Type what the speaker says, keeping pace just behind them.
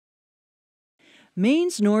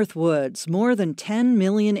Maine's North Woods, more than 10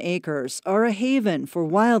 million acres, are a haven for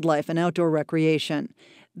wildlife and outdoor recreation.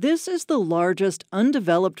 This is the largest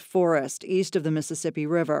undeveloped forest east of the Mississippi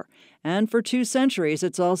River, and for 2 centuries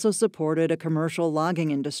it's also supported a commercial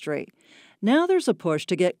logging industry. Now there's a push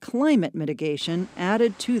to get climate mitigation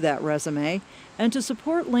added to that resume and to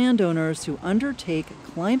support landowners who undertake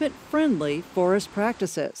climate-friendly forest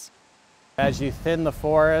practices. As you thin the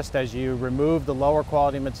forest, as you remove the lower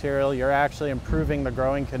quality material, you're actually improving the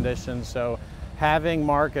growing conditions. So having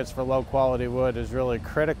markets for low quality wood is really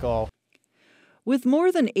critical. With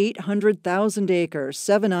more than 800,000 acres,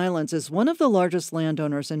 Seven Islands is one of the largest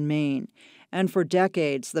landowners in Maine. And for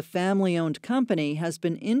decades, the family-owned company has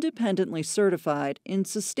been independently certified in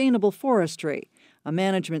sustainable forestry, a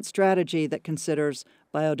management strategy that considers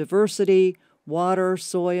biodiversity, water,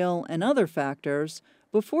 soil, and other factors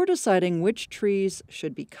before deciding which trees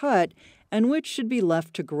should be cut and which should be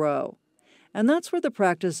left to grow. And that's where the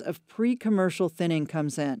practice of pre-commercial thinning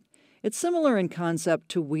comes in. It's similar in concept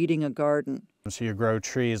to weeding a garden. So you grow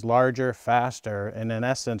trees larger, faster, and in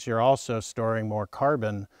essence, you're also storing more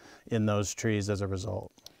carbon in those trees as a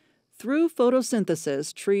result. Through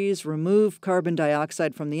photosynthesis, trees remove carbon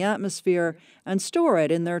dioxide from the atmosphere and store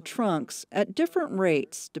it in their trunks at different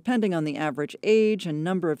rates, depending on the average age and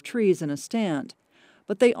number of trees in a stand.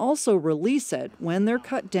 But they also release it when they're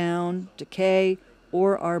cut down, decay,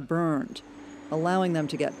 or are burned. Allowing them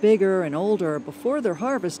to get bigger and older before they're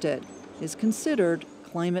harvested is considered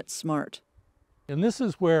climate smart. And this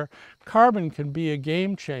is where carbon can be a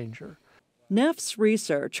game changer. NEF's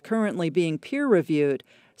research, currently being peer-reviewed,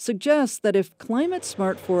 suggests that if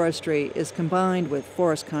climate-smart forestry is combined with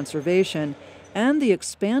forest conservation and the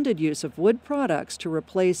expanded use of wood products to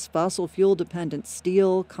replace fossil fuel-dependent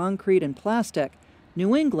steel, concrete, and plastic,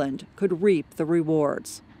 New England could reap the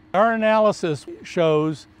rewards. Our analysis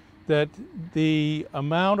shows that the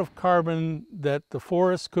amount of carbon that the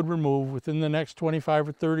forests could remove within the next 25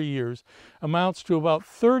 or 30 years amounts to about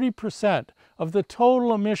 30% of the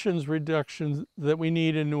total emissions reductions that we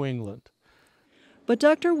need in New England. But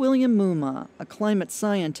Dr. William Muma, a climate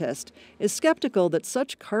scientist, is skeptical that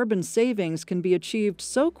such carbon savings can be achieved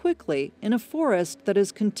so quickly in a forest that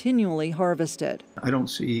is continually harvested. I don't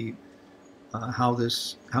see how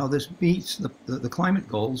this meets the climate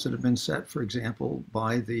goals that have been set, for example,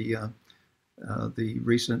 by the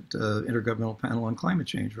recent Intergovernmental Panel on Climate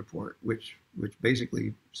Change report, which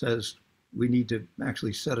basically says we need to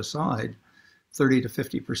actually set aside 30 to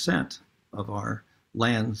 50% of our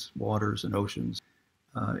lands, waters, and oceans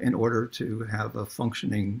in order to have a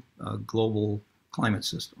functioning global climate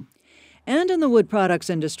system. And in the wood products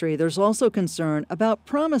industry, there's also concern about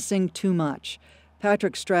promising too much.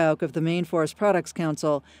 Patrick Strauch of the Maine Forest Products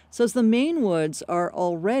Council says the Maine woods are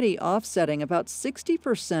already offsetting about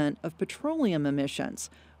 60% of petroleum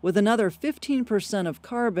emissions, with another 15% of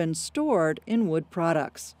carbon stored in wood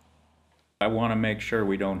products. I want to make sure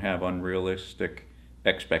we don't have unrealistic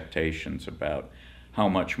expectations about how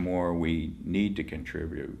much more we need to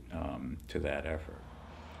contribute to that effort.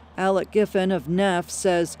 Alec Giffen of NEF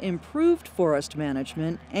says improved forest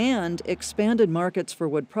management and expanded markets for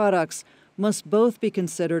wood products must both be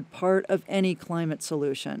considered part of any climate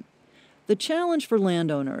solution. The challenge for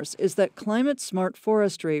landowners is that climate-smart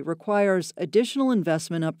forestry requires additional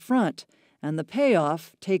investment up front, and the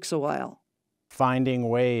payoff takes a while. Finding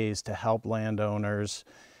ways to help landowners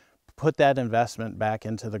put that investment back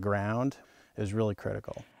into the ground is really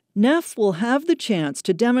critical. NEF will have the chance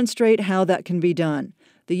to demonstrate how that can be done.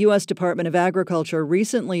 The U.S. Department of Agriculture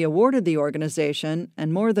recently awarded the organization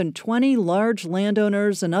and more than 20 large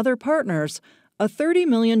landowners and other partners a $30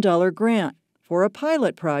 million grant for a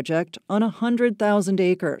pilot project on 100,000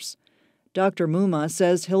 acres. Dr. Muma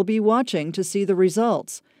says he'll be watching to see the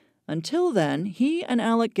results. Until then, he and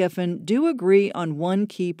Alec Giffen do agree on one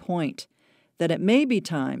key point, that it may be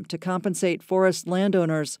time to compensate forest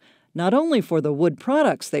landowners not only for the wood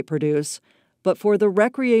products they produce, but for the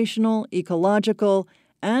recreational, ecological,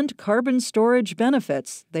 and carbon storage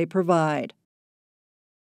benefits they provide.